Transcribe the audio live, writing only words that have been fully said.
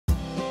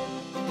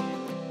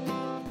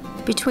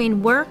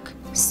Between work,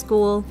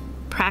 school,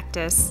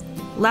 practice,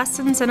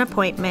 lessons, and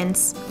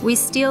appointments, we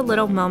steal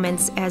little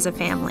moments as a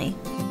family.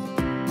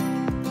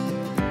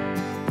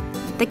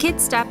 The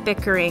kids stop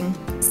bickering,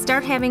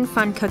 start having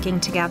fun cooking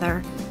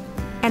together,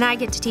 and I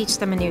get to teach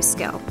them a new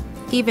skill,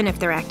 even if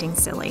they're acting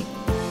silly.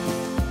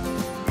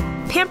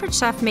 Pampered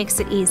Chef makes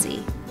it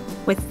easy,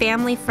 with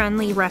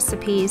family-friendly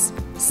recipes,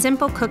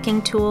 simple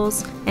cooking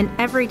tools, and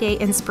everyday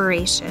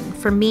inspiration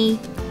for me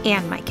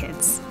and my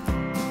kids.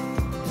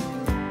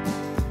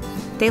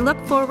 They look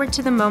forward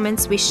to the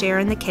moments we share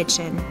in the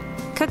kitchen,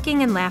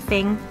 cooking and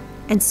laughing,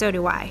 and so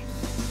do I.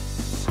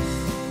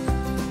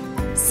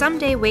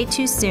 Someday, way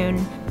too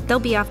soon, they'll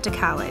be off to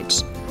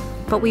college,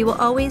 but we will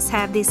always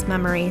have these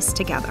memories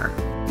together.